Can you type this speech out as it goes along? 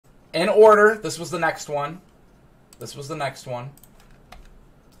In order, this was the next one. This was the next one.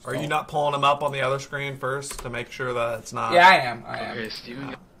 Are you not pulling them up on the other screen first to make sure that it's not? Yeah, I am. I am. Okay,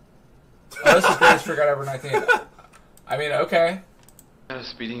 Steven. Oh, this is greatest trick I'd ever 19. I mean, okay. I got a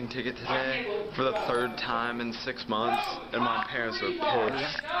speeding ticket today for the 3rd time in 6 months, and my parents are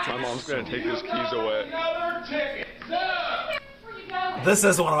pissed. My mom's gonna take his keys away. This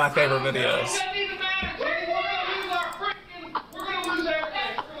is one of my favorite videos.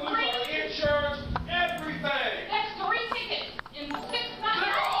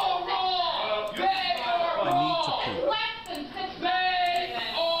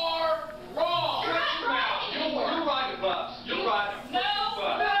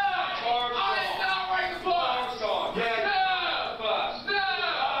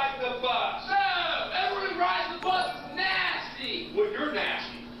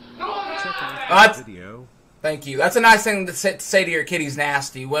 Video. Thank you. That's a nice thing to say to your kid. He's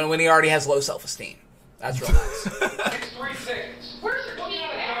nasty when he already has low self-esteem. That's real nice. It's 3 seconds. Where's your key?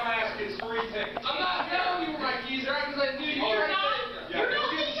 Dumbass gets 3 seconds. I'm not telling you where my keys are because I knew you. You're not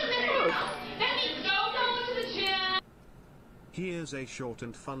thinking this. That means go to the gym. Here's a short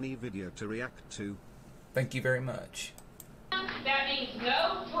and funny video to react to. Thank you very much. That means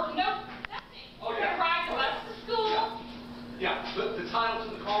no, nothing. We're gonna ride the bus to school. Yeah, but the title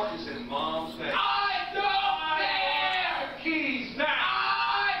to the car is in Mom's name. I don't care! Keys now!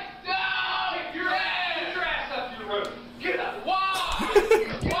 I don't care! Get your ass up to your room. Get up! Why?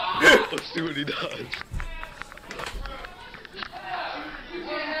 Why? Let's see what he does. You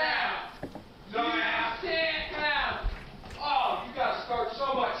can't have. No, you can't have. Oh, you gotta start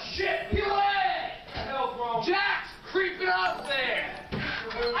so much shit. Get away! What the hell's wrong? Jack's creeping up there.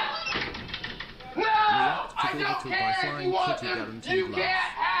 No! I don't care if you want them. You can't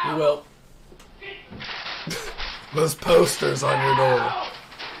have. You will. Those posters on your door.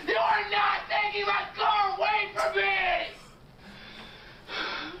 You are not taking my car away from me!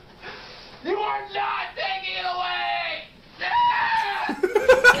 You are not taking it away!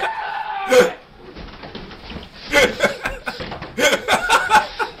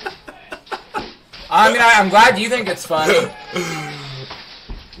 I mean, I'm glad you think it's funny.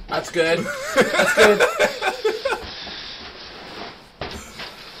 That's good. That's good.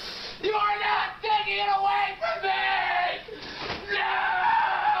 You are not taking it away from me!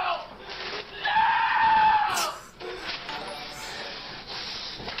 No! No!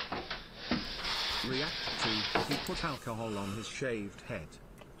 React to, he put alcohol on his shaved head.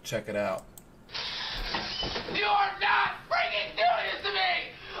 Check it out. You are not freaking doing this to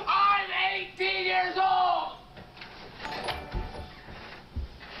me! I'm 18 years old!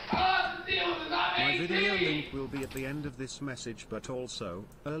 My video link will be at the end of this message, but also,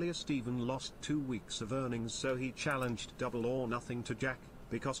 earlier Steven lost 2 weeks of earnings, so he challenged double or nothing to Jack.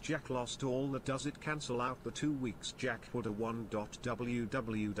 Because Jack lost all that, does it cancel out the 2 weeks Jack would have won?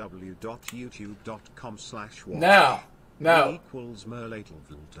 www.youtube.com/what? No. No. Equals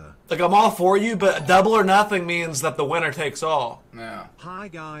Merlatelvulter. Like, I'm all for you, but double or nothing means that the winner takes all. No. Hi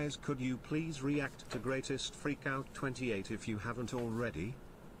guys, could you please react to Greatest Freakout 28 if you haven't already?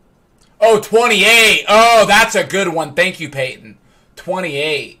 Oh, 28. Oh, that's a good one. Thank you, Peyton.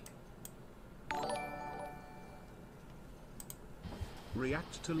 28.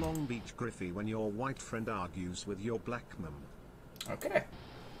 React to Long Beach Griffey when your white friend argues with your black mum. Okay.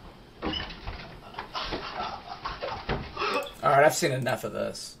 Alright, I've seen enough of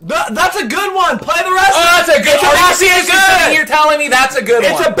this. That's a good one! Play the rest Oh, of it! that's a good one. Are you seriously good. sitting here telling me that's a good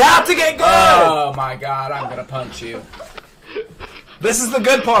one? It's about to get good! Oh my god, I'm gonna punch you. This is the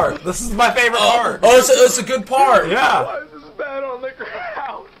good part. This is my favorite part. Oh, it's a good part. Yeah. Why is this bad on the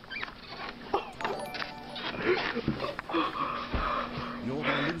ground? You're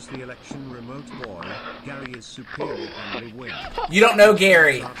gonna lose the election, remote boy. Gary is superior and they win. You don't know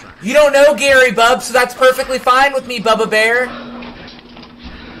Gary. You don't know Gary, bub, so that's perfectly fine with me, Bubba Bear.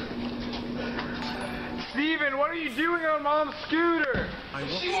 Steven, what are you doing on Mom's scooter? I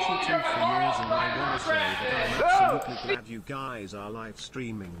watched you two for years and I wanna say that I'm absolutely glad you guys are live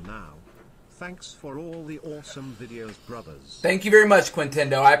streaming now. Thanks for all the awesome videos, brothers. Thank you very much,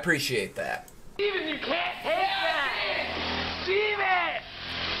 Quintendo. I appreciate that. Steven, you can't hit that! Steven!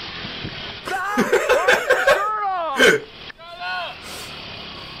 Stop!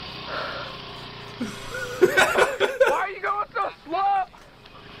 Why are you going so slow?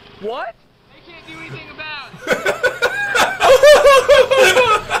 What? They can't do anything about it.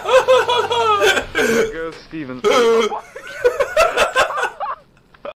 There goes Steven.